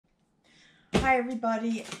Hi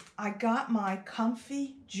everybody, I got my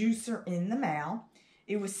Comfee juicer in the mail.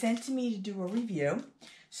 It was sent to me to do a review.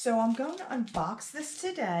 So I'm going to unbox this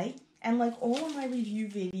today. And like all of my review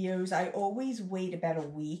videos, I always wait about a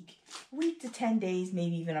week to 10 days,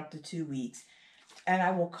 maybe even up to 2 weeks. And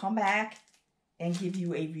I will come back and give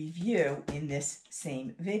you a review in this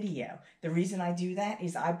same video. The reason I do that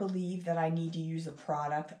is I believe that I need to use a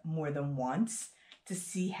product more than once to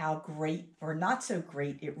see how great or not so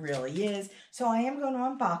great it really is. So I am going to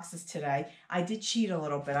unbox this today. I did cheat a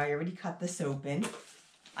little bit. I already cut this open.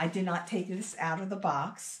 I did not take this out of the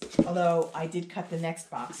box, although I did cut the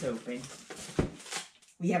next box open.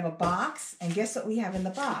 We have a box, and guess what we have in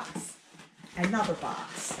the box? Another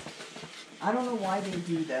box. I don't know why they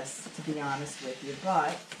do this, to be honest with you,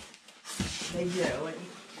 but they do. And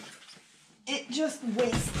it just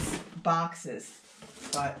wastes boxes.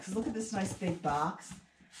 But, because look at this nice big box.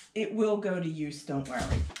 It will go to use, don't worry.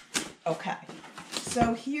 Okay,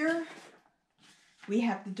 so here we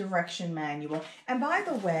have the direction manual. And by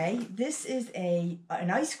the way, this is an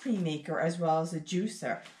ice cream maker as well as a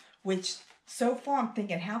juicer, which so far I'm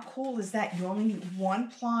thinking, how cool is that? You only need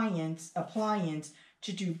one appliance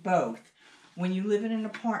to do both. When you live in an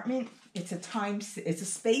apartment, it's a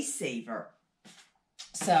space saver.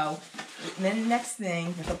 So then the next thing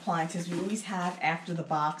with appliances we always have after the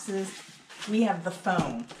boxes, we have the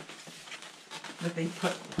phone that they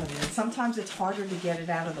put in. Sometimes it's harder to get it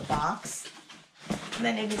out of the box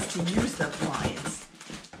than it is to use the appliance.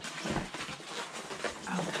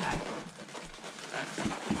 Okay.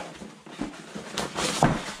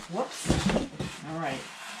 Whoops. All right.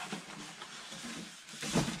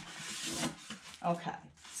 Okay.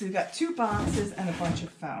 So we've got 2 boxes and a bunch of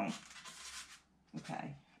foam.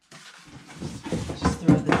 Okay. Just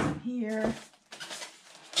throw this in here.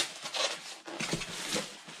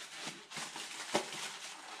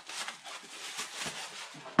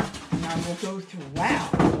 Now we'll go through, wow,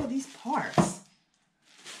 look at all these parts.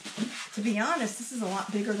 To be honest, this is a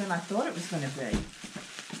lot bigger than I thought it was going to be.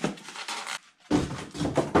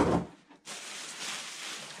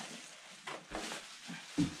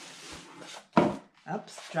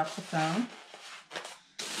 Oops, drop the phone.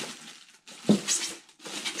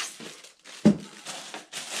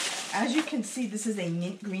 As you can see, this is a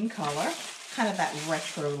mint green color, kind of that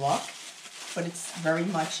retro look, but it's very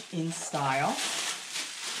much in style.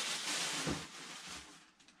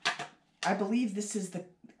 I believe this is the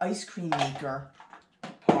ice cream maker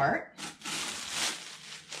part.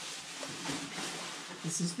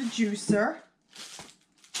 This is the juicer.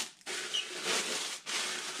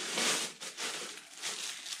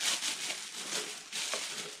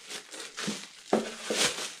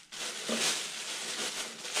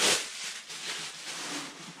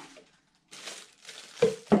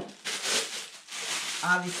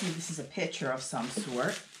 Obviously, this is a pitcher of some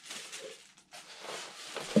sort.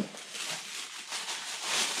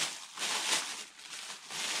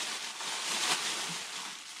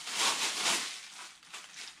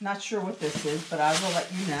 Not sure what this is, but I will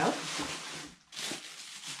let you know.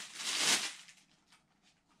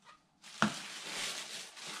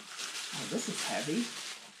 Oh, this is heavy.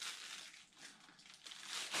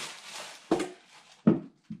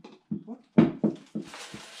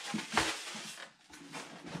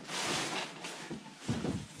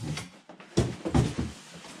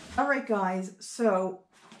 All right, guys, so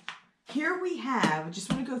here we have, I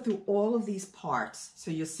just want to go through all of these parts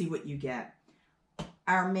so you'll see what you get.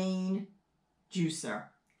 Our main juicer.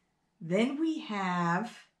 Then we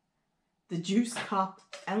have the juice cup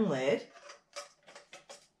and lid.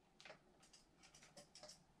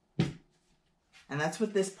 And that's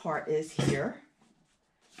what this part is here.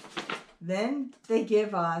 Then they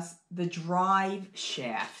give us the drive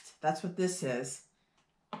shaft. That's what this is.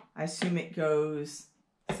 I assume it goes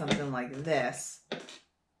something like this.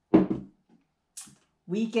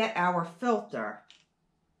 We get our filter.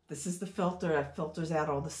 This is the filter that filters out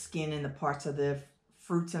all the skin and the parts of the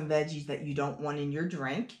fruits and veggies that you don't want in your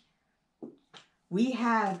drink. We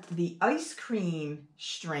have the ice cream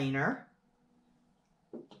strainer.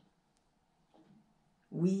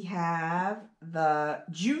 We have the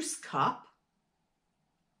juice cup,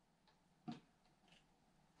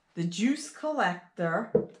 the juice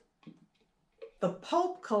collector, the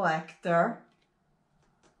pulp collector,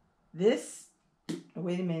 this, oh,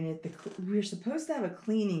 wait a minute, we're supposed to have a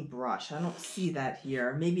cleaning brush. I don't see that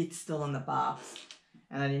here. Maybe it's still in the box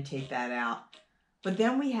and I didn't take that out. But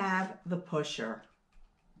then we have the pusher.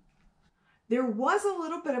 There was a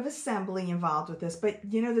little bit of assembly involved with this, but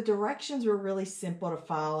you know, the directions were really simple to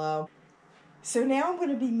follow. So now I'm going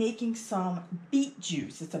to be making some beet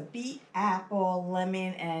juice. It's a beet, apple,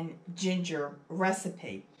 lemon, and ginger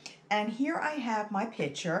recipe. And here I have my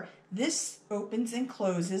pitcher. This opens and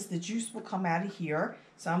closes. The juice will come out of here.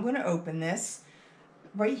 So I'm going to open this.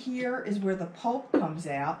 Right here is where the pulp comes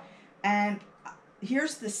out. And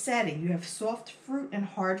here's the setting. You have soft fruit and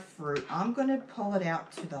hard fruit. I'm going to pull it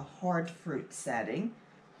out to the hard fruit setting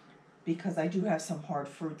because I do have some hard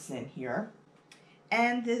fruits in here.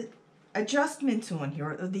 And the adjustments on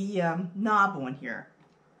here, the knob on here.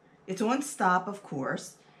 It's on stop, of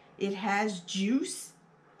course. It has juice,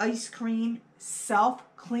 ice cream,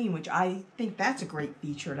 self-clean, which I think that's a great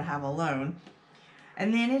feature to have alone.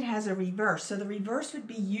 And then it has a reverse. So the reverse would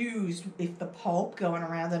be used if the pulp going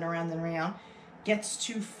around and around and around gets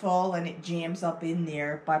too full and it jams up in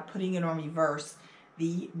there. By putting it on reverse,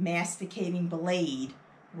 the masticating blade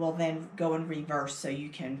will then go in reverse so you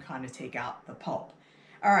can kind of take out the pulp.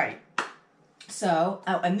 All right, so,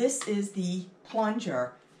 and this is the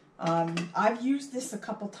plunger. I've used this a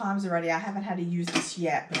couple times already. I haven't had to use this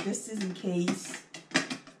yet, but this is in case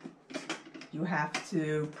you have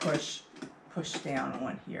to push down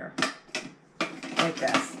on here, like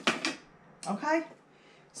this. Okay,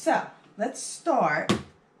 so let's start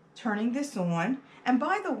turning this on. And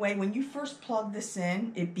by the way, when you first plug this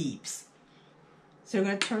in, it beeps. So we're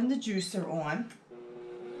going to turn the juicer on.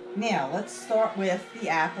 Now, let's start with the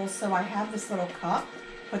apples. So I have this little cup.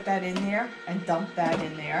 Put that in there and dump that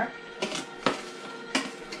in there.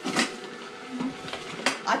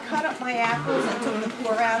 I cut up my apples and took the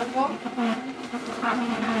core out of them.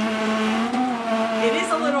 It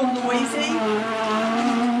is a little noisy.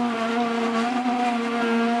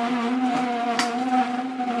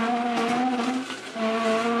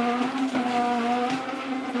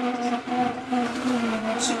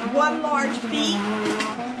 One large beet.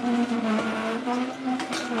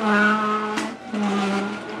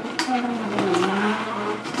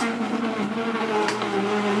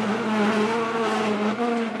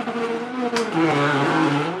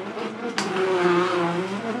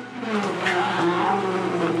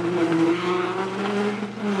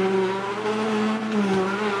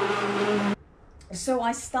 So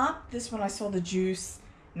I stopped this when I saw the juice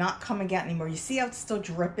not coming out anymore. You see how it's still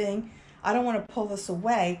dripping? I don't want to pull this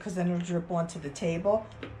away because then it'll drip onto the table.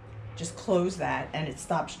 Just close that and it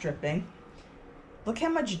stops dripping. Look how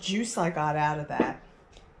much juice I got out of that.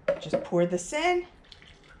 Just pour this in.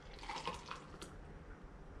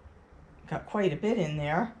 Got quite a bit in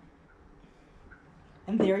there.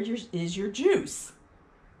 And there is your juice.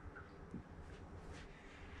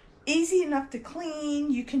 Easy enough to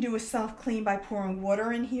clean. You can do a self-clean by pouring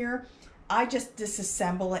water in here. I just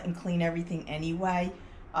disassemble it and clean everything anyway.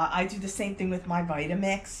 I do the same thing with my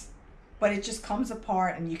Vitamix, but it just comes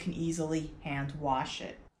apart and you can easily hand wash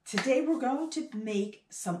it. Today we're going to make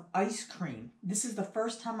some ice cream. This is the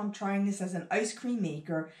first time I'm trying this as an ice cream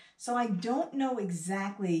maker, so I don't know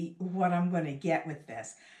exactly what I'm going to get with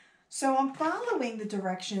this. So I'm following the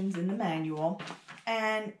directions in the manual,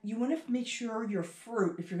 and you want to make sure your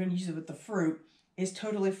fruit, if you're going to use it with the fruit, is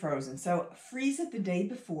totally frozen. So freeze it the day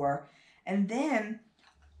before, and then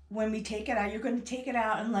when we take it out, you're going to take it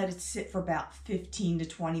out and let it sit for about 15 to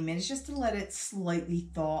 20 minutes just to let it slightly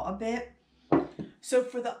thaw a bit. So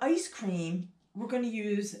for the ice cream, we're going to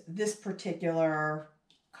use this particular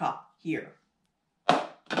cup here.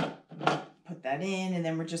 Put that in, and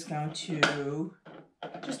then we're just going to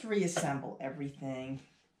just reassemble everything.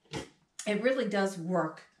 It really does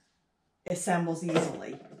work. It assembles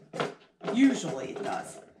easily. Usually it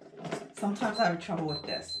does. Sometimes I have trouble with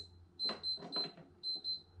this.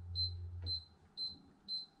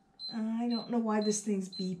 I don't know why this thing's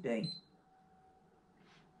beeping.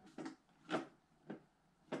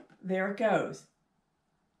 There it goes.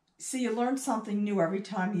 See, you learn something new every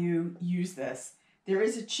time you use this. There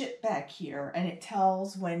is a chip back here, and it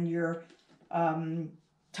tells when your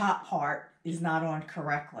top part is not on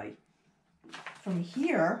correctly. From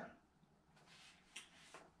here,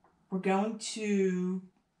 we're going to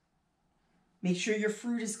make sure your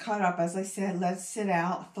fruit is cut up. As I said, let it sit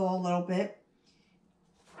out, thaw a little bit.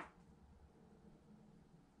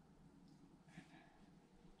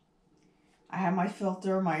 I have my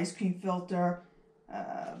filter, my ice cream filter.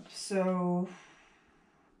 So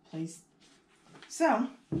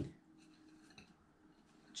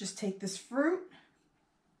just take this fruit,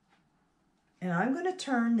 and I'm going to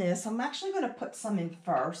turn this. I'm actually going to put some in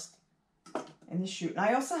first in the chute. And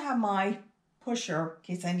I also have my pusher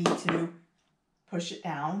in case I need to push it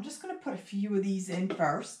down. I'm just going to put a few of these in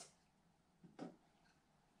first.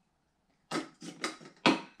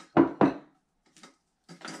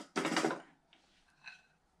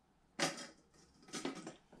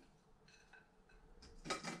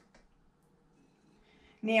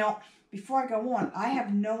 Now, before I go on, I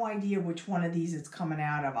have no idea which one of these it's coming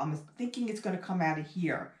out of. I'm thinking it's going to come out of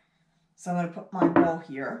here. So I'm going to put my bowl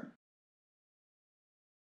here.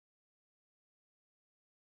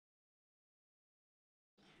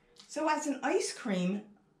 So as an ice cream,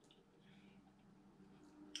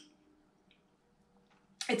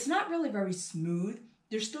 it's not really very smooth.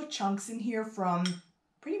 There's still chunks in here from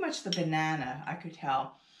pretty much the banana, I could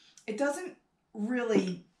tell. It doesn't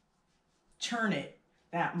really churn it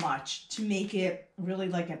that much to make it really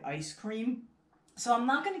like an ice cream. So I'm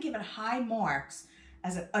not going to give it high marks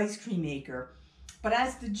as an ice cream maker, but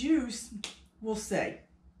as the juice, we'll see.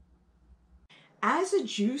 As a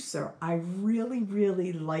juicer, I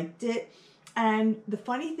really liked it. And the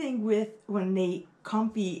funny thing with when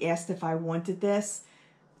Comfee asked if I wanted this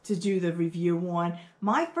to do the review on,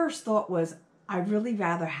 my first thought was I'd really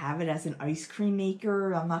rather have it as an ice cream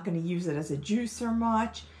maker. I'm not going to use it as a juicer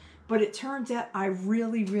much. But it turns out I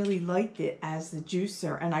really liked it as the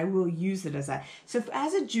juicer, and I will use it as that. So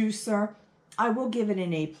as a juicer, I will give it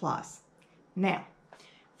an A+. Now,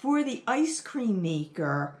 for the ice cream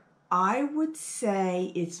maker, I would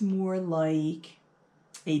say it's more like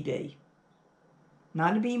a B.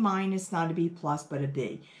 Not a B-, not a B+, but a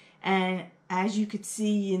B. And as you could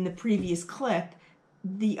see in the previous clip,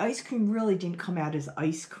 the ice cream really didn't come out as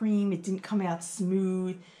ice cream. It didn't come out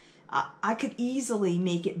smooth. I could easily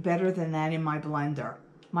make it better than that in my blender.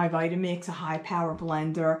 My Vitamix, a high power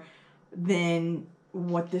blender, than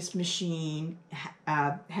what this machine,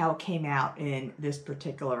 how it came out in this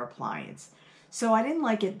particular appliance. So I didn't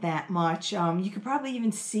like it that much. You could probably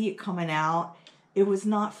even see it coming out. It was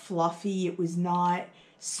not fluffy. It was not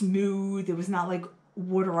smooth. It was not like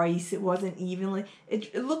water ice. It wasn't evenly.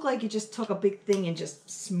 It looked like it just took a big thing and just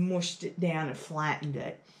smushed it down and flattened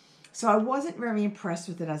it. So I wasn't very impressed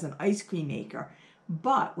with it as an ice cream maker.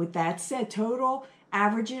 But with that said, total,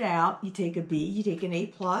 average it out. You take a B, you take an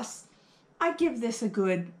A+. I give this a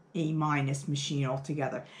good A- machine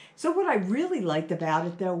altogether. So what I really liked about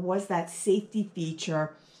it, though, was that safety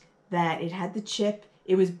feature that it had the chip.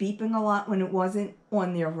 It was beeping a lot when it wasn't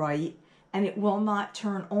on there right. And it will not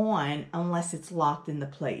turn on unless it's locked into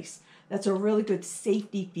place. That's a really good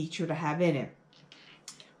safety feature to have in it.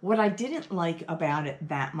 What I didn't like about it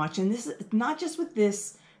that much, and this is not just with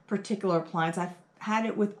this particular appliance, I've had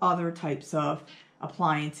it with other types of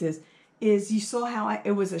appliances, is you saw how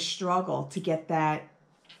it was a struggle to get that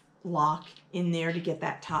lock in there, to get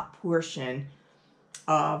that top portion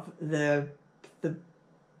of the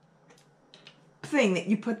thing that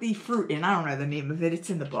you put the fruit in. I don't know the name of it. It's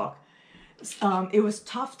in the book. It was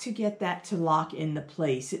tough to get that to lock into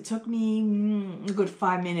place. It took me a good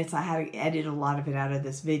 5 minutes. I had to edit a lot of it out of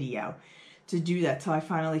this video to do that till I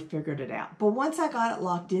finally figured it out. But once I got it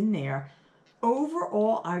locked in there,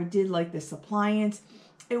 overall, I did like this appliance.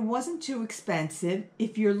 It wasn't too expensive.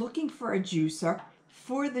 If you're looking for a juicer,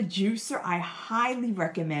 for the juicer, I highly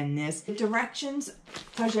recommend this. The directions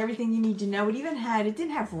tells you everything you need to know. It didn't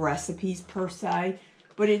have recipes per se,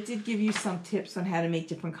 but it did give you some tips on how to make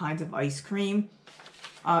different kinds of ice cream.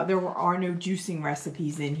 There are no juicing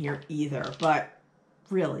recipes in here either, but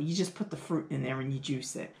really, you just put the fruit in there and you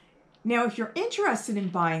juice it. Now, if you're interested in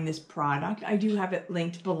buying this product, I do have it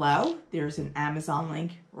linked below. There's an Amazon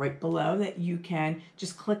link right below that you can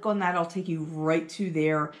just click on that. It'll take you right to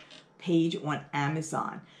their page on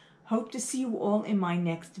Amazon. Hope to see you all in my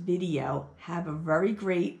next video. Have a very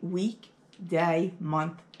great week, day,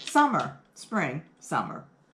 month, summer, spring, summer.